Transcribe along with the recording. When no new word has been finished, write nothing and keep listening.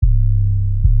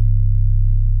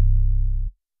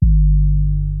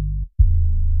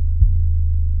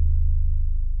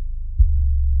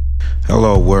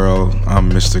Hello world,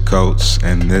 I'm Mr. Coates,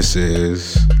 and this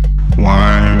is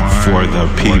Wine for the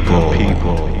People.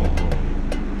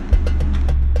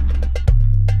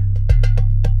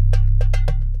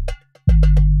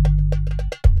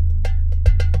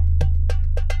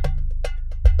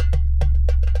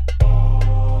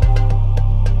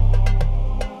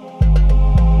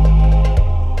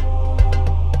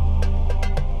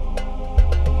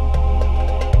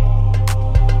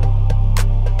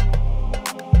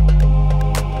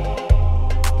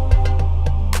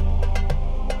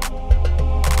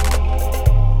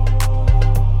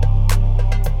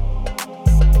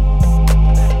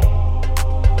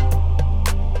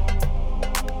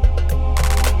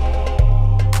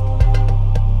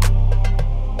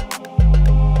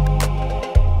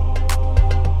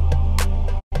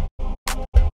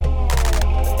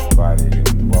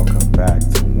 Welcome back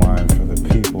to Wine for the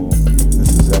People.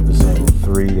 This is episode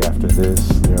 3. After this,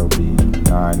 there'll be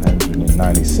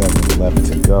 997 left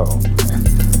to go.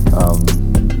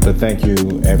 But thank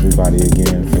you everybody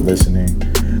again for listening.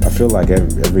 I feel like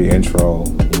every intro,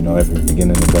 every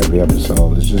beginning of every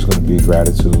episode is just going to be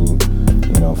gratitude,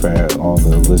 for all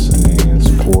the listening and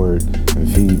support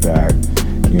and feedback,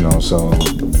 so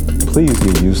please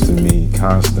get used to me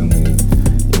constantly,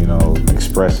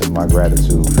 expressing my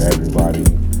gratitude for everybody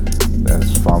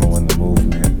that's following the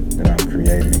movement that I'm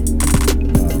creating.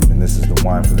 And this is the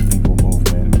Wine for the People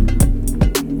movement.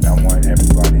 I want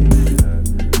everybody to,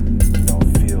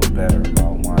 feel better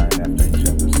about wine after each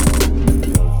episode,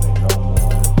 feel that they know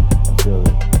more, and feel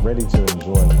ready to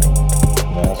enjoy more.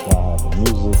 That's why I have the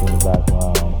music in the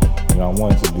background. I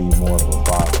want it to be more of a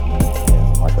body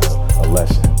and like a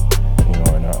lesson,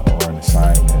 or an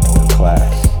assignment or a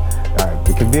class.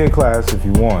 It can be a class if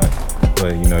you want,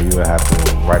 but you would have to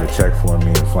write a check for me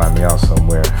and fly me out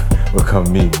somewhere or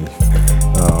come meet me.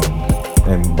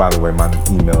 And by the way, my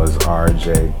email is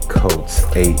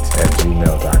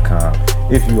rjcoates8@gmail.com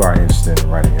if you are interested in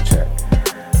writing a check.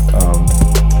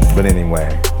 But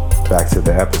anyway, back to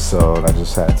the episode. I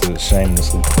just had to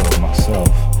shamelessly plug myself.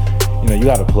 You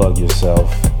got to plug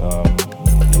yourself.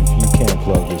 If you can't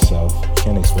plug yourself, you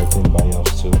can't expect anybody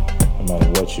else to, no matter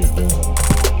what you're doing.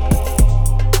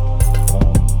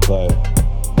 But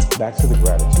back to the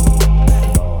gratitude.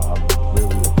 I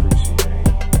really appreciate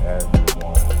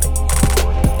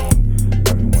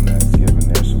everyone that's given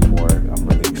their support. I'm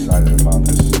really excited about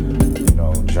this,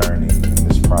 journey in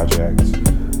this project.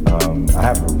 I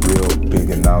have a real big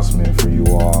announcement for you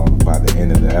all by the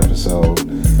end of the episode,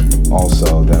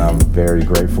 also, that I'm very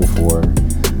grateful for.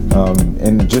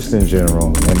 And just in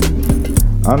general, and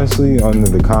honestly, under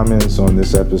the comments on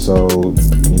this episode,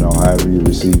 however you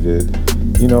receive it,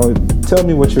 tell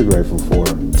me what you're grateful for.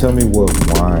 Tell me what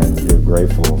wine you're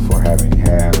grateful for having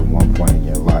had at one point in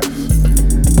your life.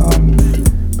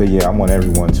 But yeah, I want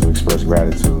everyone to express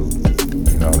gratitude.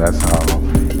 That's how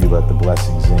you let the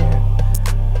blessings in.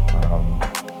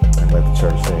 And let the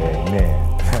church say amen.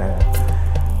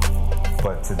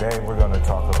 But today we're going to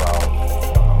talk about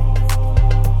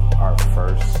our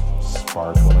first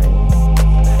sparkling.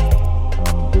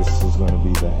 This is going to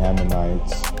be the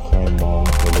Ammonites Cremant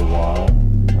de Loire.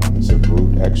 It's a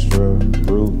brut extra.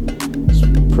 Brut is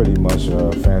pretty much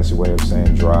a fancy way of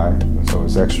saying dry, so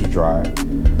it's extra dry.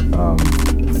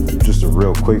 Just a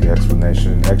real quick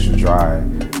explanation. Extra dry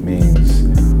means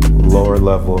lower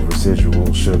level of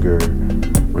residual sugar.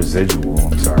 Residual.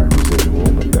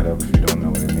 Look that up if you don't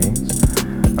know what it means.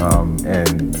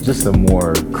 And just a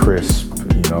more crisp,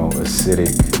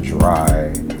 acidic,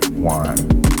 dry wine.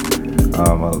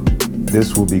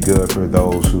 This will be good for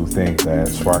those who think that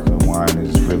sparkling wine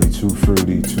is really too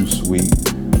fruity, too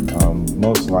sweet.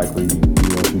 Most likely,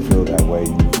 if you feel that way,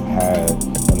 you've had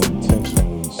an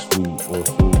intentionally sweet or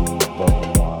fruity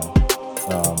bubbly wine.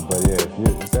 But yeah,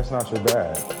 if that's not your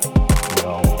bag,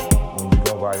 when you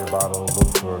go buy your bottle,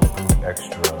 look for Brut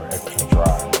Extra or Extra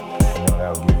Dry.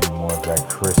 That'll give you more of that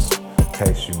crisp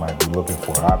taste you might be looking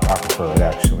for. I prefer it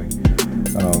actually.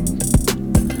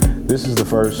 This is the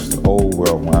first old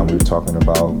world wine we're talking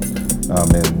about.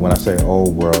 And when I say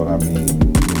old world, I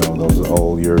mean, those are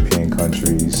old European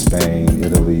countries, Spain,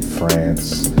 Italy,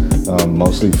 France,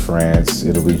 mostly France,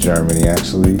 Italy, Germany,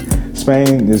 actually.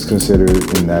 Spain is considered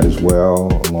in that as well,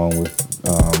 along with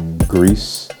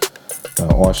Greece,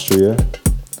 Austria.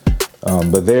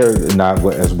 But they're not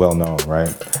as well known,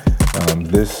 right?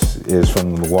 This is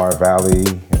from the Loire Valley.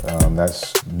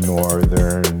 That's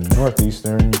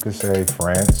northeastern, you could say,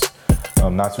 France.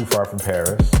 Not too far from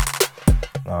Paris.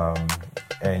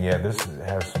 And yeah, this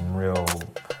has some real,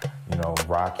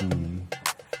 rocky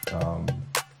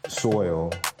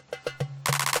soil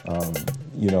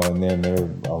and then there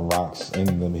are rocks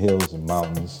in the hills and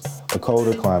mountains. A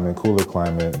colder climate, cooler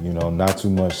climate, not too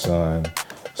much sun.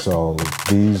 So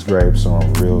these grapes are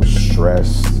on real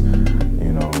stress,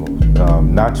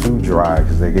 not too dry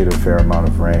because they get a fair amount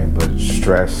of rain, but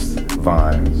stressed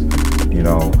vines,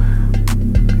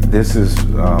 This is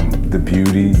the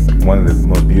beauty, one of the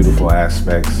most beautiful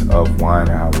aspects of wine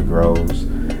and how it grows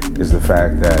is the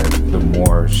fact that the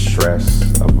more stress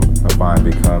a vine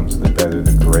becomes, the better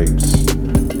the grapes,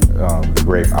 the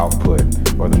grape output,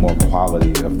 or the more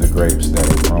quality of the grapes that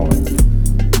are growing.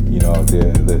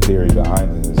 The theory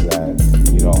behind it is that,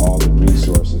 all the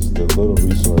resources, the little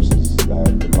resources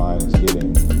that the vine is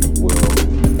getting will,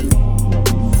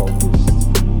 be focused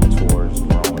towards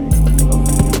growing a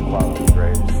few quality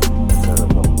grapes instead of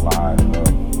a lot of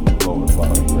lower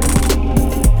quality grapes,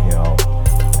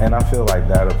 And I feel like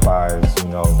that applies,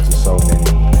 to so many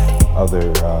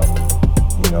other,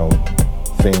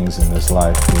 things in this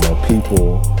life,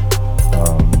 people,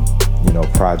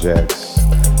 projects,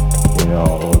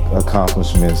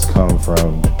 accomplishments come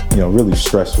from, really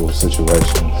stressful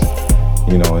situations,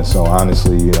 and so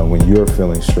honestly, when you're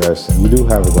feeling stressed and you do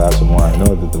have a glass of wine,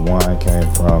 know that the wine came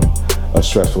from a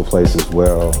stressful place as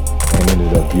well and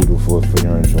ended up beautiful for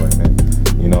your enjoyment,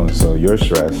 and so your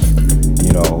stress,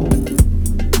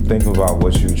 think about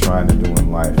what you're trying to do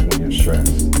in life when you're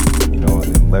stressed,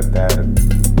 and let that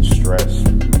stress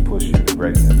push you to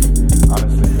greatness.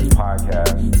 Honestly, this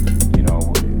podcast,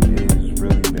 it has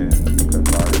really been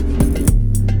cathartic for me,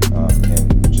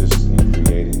 and just in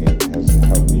creating it has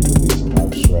helped me release a lot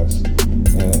of stress.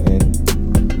 And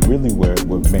really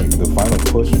what made the final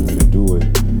push for me to do it,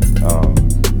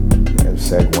 and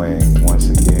segueing once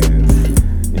again,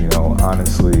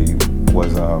 honestly,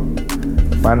 was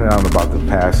finding out about the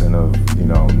passing of,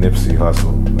 Nipsey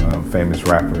Hussle, famous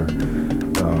rapper,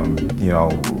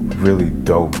 really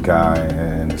dope guy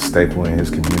and a staple in his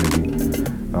community.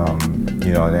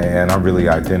 And I really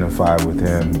identified with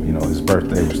him. His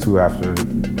birthday was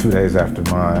 2 days after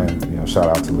mine. Shout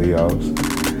out to Leo's,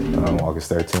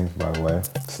 August 13th, by the way.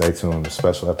 Stay tuned, a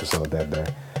special episode that day.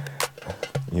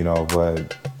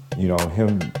 But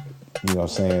him,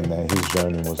 saying that his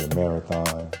journey was a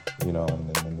marathon,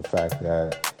 and the fact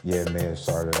that, it may have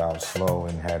started out slow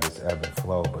and had its ebb and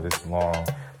flow, but it's long,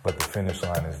 but the finish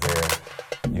line is there,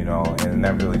 and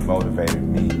that really motivated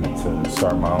me to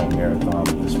start my own marathon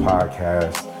with this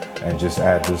podcast and just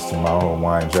add this to my own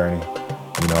wine journey.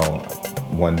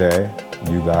 One day,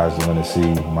 you guys are going to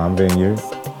see my vineyard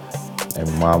and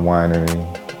my winery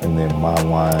and then my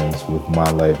wines with my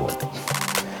label.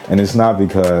 And it's not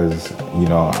because,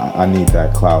 I need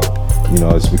that clout.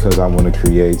 It's because I want to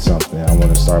create something. I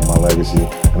want to start my legacy,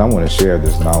 and I want to share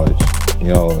this knowledge.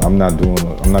 I'm not going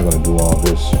to do all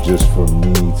this just for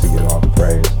me to get all the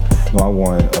praise. No, I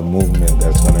want a movement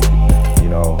that's going to,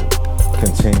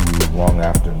 continue long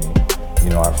after me.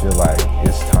 I feel like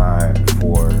it's time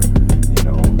for,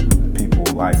 people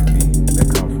like me that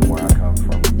come from where I come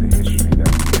from, the history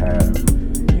that we have,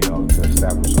 to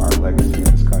establish our legacy in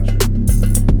this country.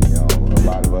 A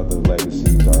lot of other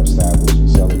legacies are established and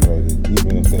celebrated,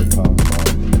 even if they come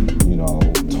from,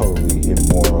 totally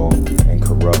immoral and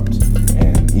corrupt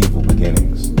and evil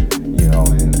beginnings.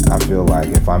 And I feel like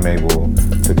if I'm able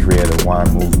to create a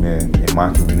wine movement in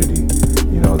my community,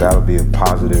 that would be a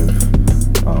positive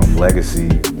legacy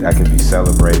that could be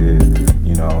celebrated,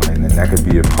 and then that could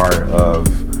be a part of,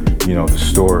 the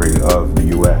story of the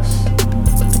U.S.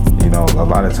 A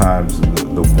lot of times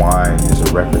the wine is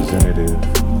a representative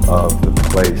of the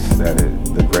place that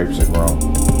the grapes are grown,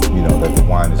 that the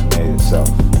wine is made itself.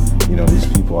 These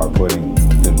people are putting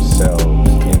themselves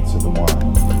into the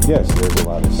wine. Yes, there's a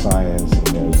lot of science and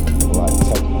there's a lot of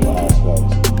technical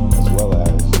aspects, as well as,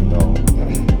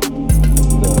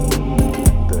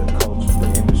 the culture, the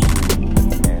industry,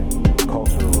 and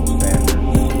cultural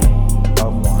standards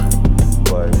of wine.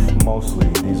 But mostly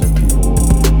these are people,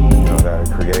 that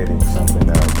are creating something,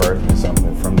 that are birthing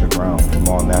something from the ground, from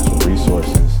all natural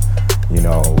resources,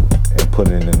 and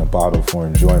putting it in a bottle for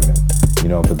enjoyment,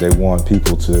 but they want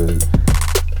people to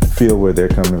feel where they're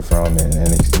coming from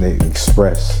and they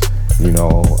express,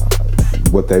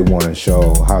 what they want to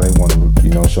show, how they want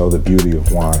to, show the beauty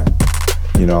of wine,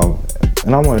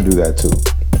 and I want to do that too.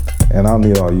 And I'll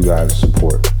need all you guys'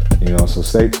 support, so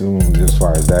stay tuned as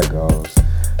far as that goes.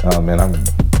 And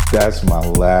that's my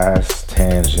last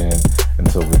tangent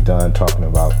until we're done talking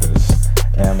about this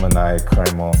Ammonite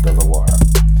Cremant de Loire.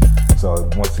 So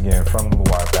once again, from the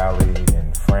Loire Valley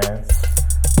in France,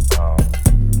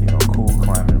 cool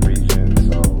climate region.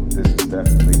 So this is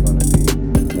definitely going to be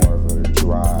more of a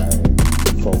dry,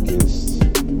 focused,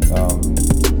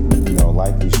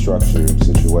 likely structured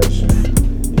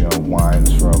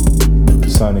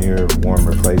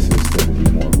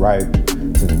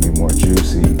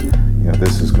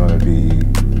to be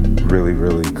really,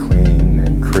 really clean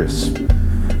and crisp.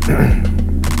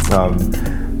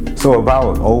 So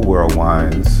about old world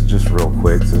wines, just real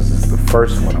quick, this is the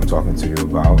first one I'm talking to you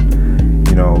about.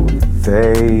 You know,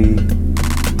 they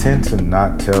tend to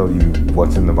not tell you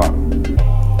what's in the bottle.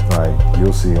 Like,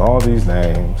 you'll see all these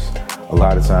names. A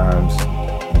lot of times,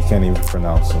 you can't even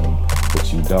pronounce them,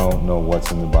 but you don't know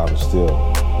what's in the bottle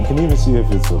still. You can even see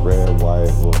if it's a red, white,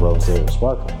 or rosé or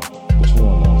sparkling, but you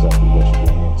don't know exactly what you're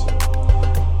getting into.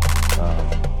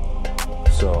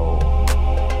 So,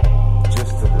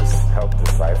 just to help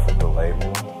decipher the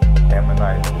label,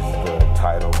 Ammonite is the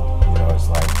title. You know, it's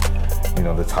like, you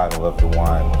know, the title of the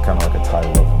wine, kind of like a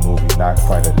title of a movie, not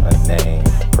quite a name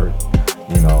per,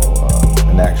 you know,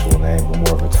 an actual name, but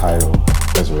more of a title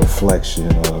as a reflection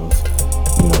of,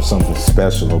 you know, something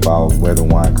special about where the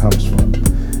wine comes from.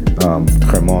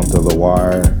 Cremant de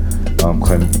Loire,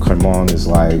 Cremant is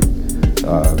like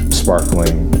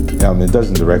sparkling. It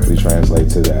doesn't directly translate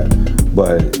to that,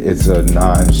 but it's a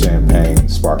non-champagne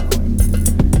sparkling.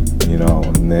 You know,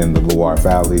 and then the Loire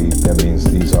Valley, that means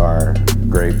these are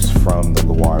grapes from the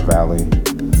Loire Valley.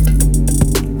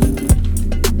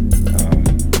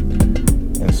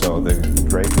 And so the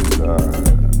grape is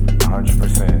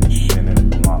 100% Chenin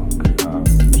Blanc.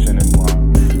 Chenin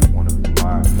Blanc, one of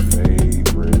my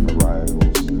favorite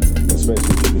varietals.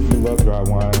 Especially if you love dry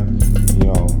wine, you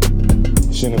know,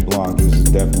 Chenin Blanc is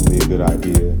definitely a good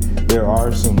idea. There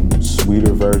are some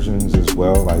sweeter versions as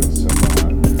well, like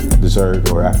some dessert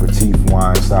or aperitif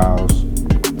wine styles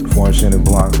for Chenin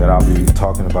Blanc that I'll be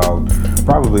talking about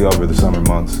probably over the summer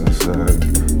months. It's a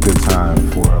good time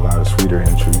for a lot of sweeter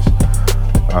entries.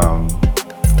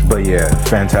 But yeah,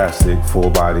 fantastic, full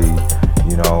body,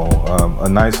 you know, a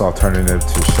nice alternative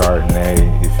to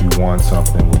Chardonnay if you want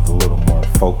something with a little more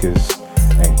focus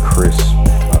and crisp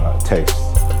taste,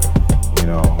 you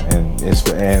know, and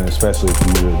especially if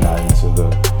you're not into the,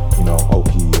 you know,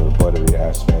 oaky or buttery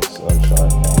aspects of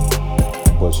Chardonnay,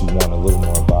 but you want a little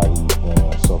more body than a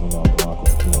Sauvignon Blanc or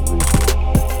Pinot Grigio.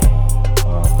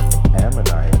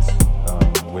 Ammonite,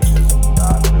 which is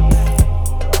not really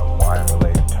a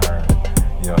wine-related term,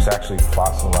 you know, it's actually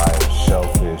fossilized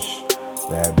shellfish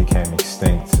that became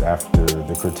extinct after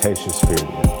the Cretaceous period.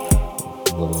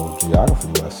 A little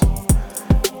geography lesson.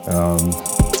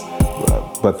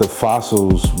 But the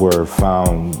fossils were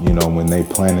found, you know, when they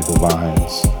planted the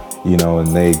vines, you know,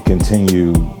 and they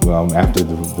continued after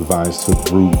the vines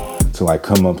took root to like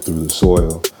come up through the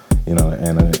soil, you know,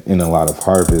 and in a lot of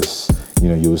harvests, you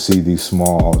know, you'll see these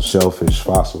small shellfish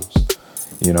fossils,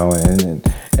 you know, and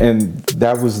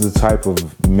that was the type of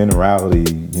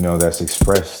minerality, you know, that's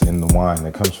expressed in the wine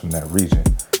that comes from that region,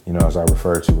 you know, as I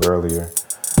referred to earlier.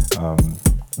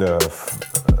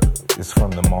 It's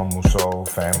from the Monmouceau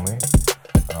family,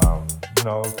 you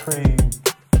know, pretty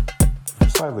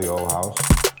slightly old house,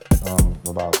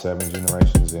 about 7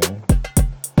 generations in.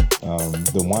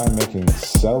 The winemaking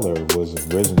cellar was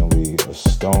originally a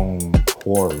stone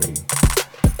quarry.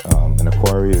 And a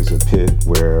quarry is a pit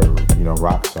where, you know,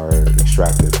 rocks are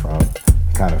extracted from,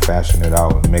 kind of fashion it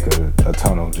out and make a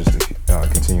tunnel just to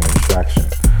continue extraction.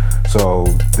 So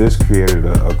this created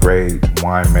a great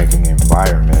winemaking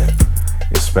environment,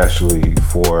 especially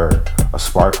for a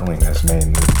sparkling that's made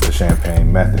in the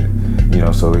champagne method, you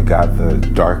know, so it got the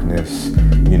darkness,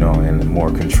 you know, and the more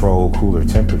controlled, cooler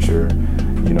temperature,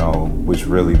 you know, which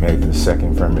really made the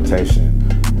second fermentation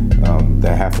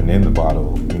that happened in the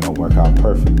bottle, you know, work out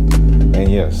perfect.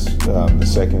 And yes, the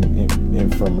second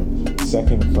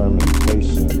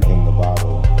fermentation in the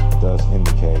bottle does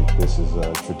indicate this is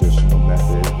a traditional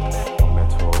method, or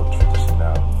méthode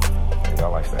traditionnelle.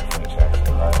 Y'all like that French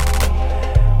accent, right?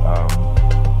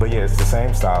 But yeah, it's the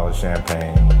same style as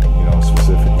champagne, you know,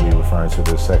 specifically referring to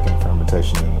the second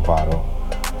fermentation in the bottle.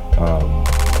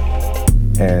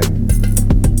 And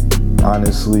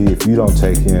honestly, if you don't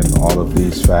take in all of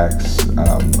these facts,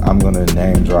 I'm going to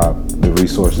name drop the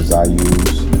resources I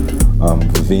use.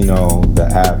 Vivino, the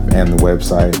app, and the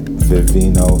website,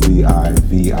 Vivino,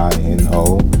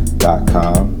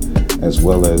 Vivino.com, as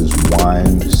well as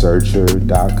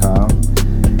winesearcher.com.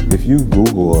 If you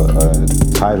Google a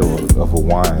title of a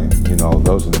wine, you know,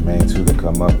 those are the main two that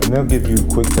come up, and they'll give you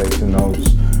quick tasting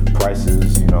notes,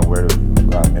 prices, you know, where to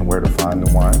find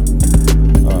the wine.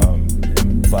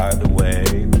 And by the way,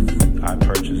 I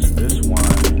purchased this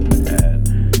wine at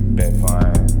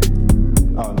Bedvine.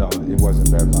 Oh no, it wasn't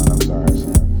Bedvine. I'm sorry.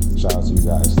 Shout out to you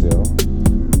guys still.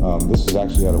 This is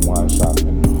actually at a wine shop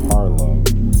in Harlem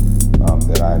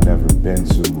that I had never been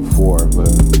to before, but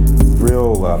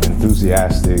real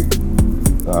enthusiastic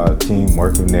team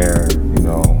working there, you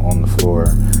know, on the floor.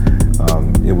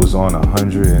 It was on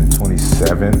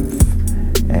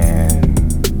 127th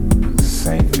and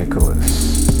St.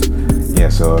 Nicholas. Yeah,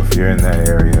 so if you're in that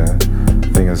area, I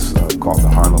think it's called the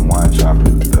Harlem Wine Shop,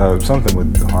 something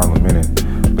with the Harlem in it.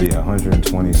 But yeah,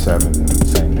 127th and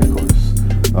St. Nicholas.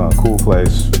 Cool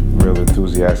place, real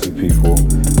enthusiastic people.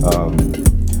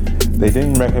 They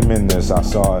didn't recommend this. I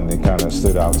saw it and it kind of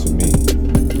stood out to me,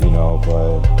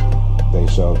 but they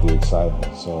showed the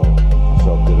excitement, so I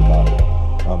felt good about it.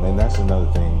 And that's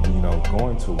another thing,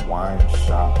 going to wine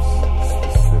shops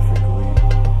specifically,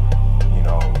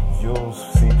 you'll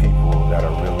see people that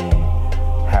are really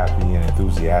happy and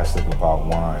enthusiastic about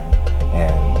wine,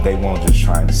 and they won't just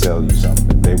try and sell you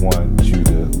something. They want you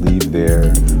to leave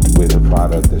there with a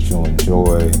product that you'll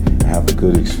enjoy and have a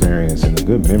good experience and a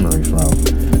good memory from,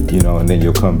 and then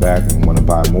you'll come back and want to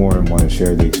buy more and want to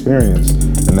share the experience,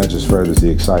 and that just furthers the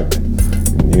excitement.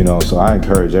 So I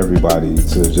encourage everybody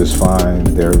to just find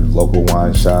their local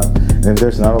wine shop. And if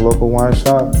there's not a local wine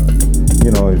shop,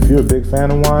 if you're a big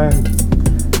fan of wine,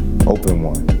 open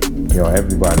one.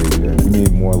 Everybody, we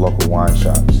need more local wine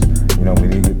shops. We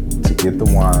need to get the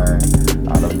wine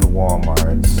out of the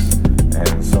Walmarts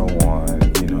and so on,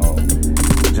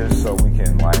 just so we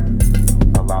can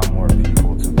allow more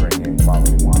people to bring in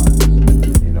quality wines.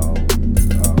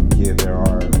 Yeah, there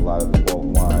are a lot of bulk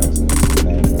wines, and it's a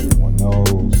name everyone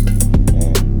knows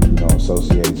and,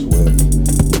 associates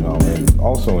with, and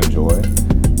also enjoy.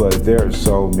 But there are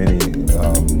so many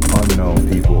unknown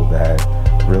people that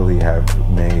really have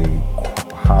made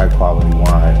high quality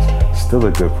wines, still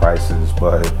at good prices,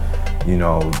 but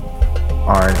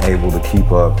aren't able to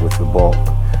keep up with the bulk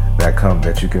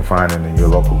that you can find in your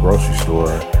local grocery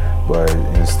store, but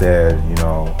instead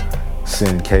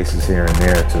send cases here and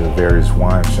there to various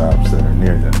wine shops that are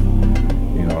near them.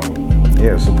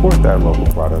 Support that local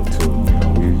product too.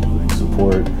 We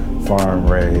support farm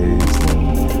raised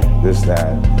and this,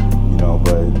 that,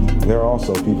 but there are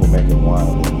also people making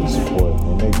wine that we support.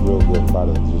 They make real good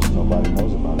products, just nobody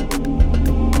knows about it.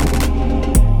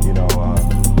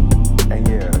 And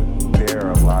yeah, there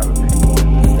are a lot of people in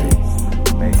the States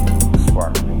making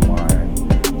sparkling wine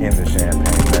in the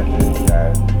champagne method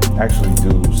that actually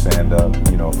do stand up,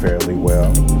 fairly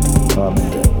well.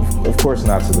 Of course,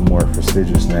 not to the more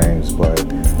prestigious names, but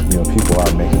people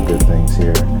are making good things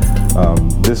here.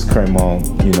 This Cremant,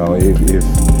 if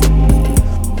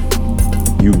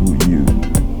you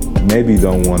maybe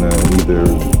don't want to either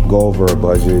go over a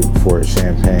budget for a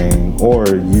champagne, or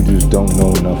you just don't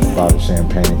know enough about a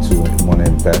champagne to want to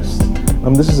invest,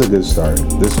 this is a good start.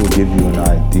 This will give you an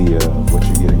idea of what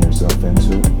you're getting yourself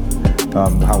into.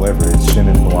 However, it's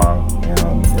Chenin Blanc.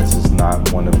 This is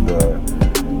not one of the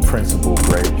principal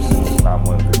grapes. This is not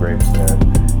one of the grapes that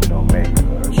make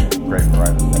grape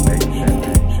varieties that make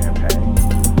champagne.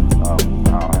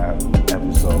 I'll have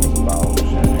episodes about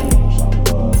champagne, which I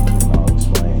love, and I'll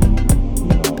explain,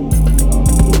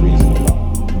 the reason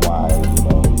about why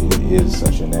it is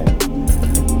such a name.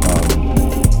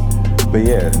 But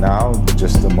yeah, now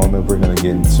just a moment, we're gonna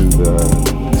get into the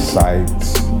sight,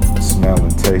 smell,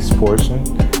 and taste portion.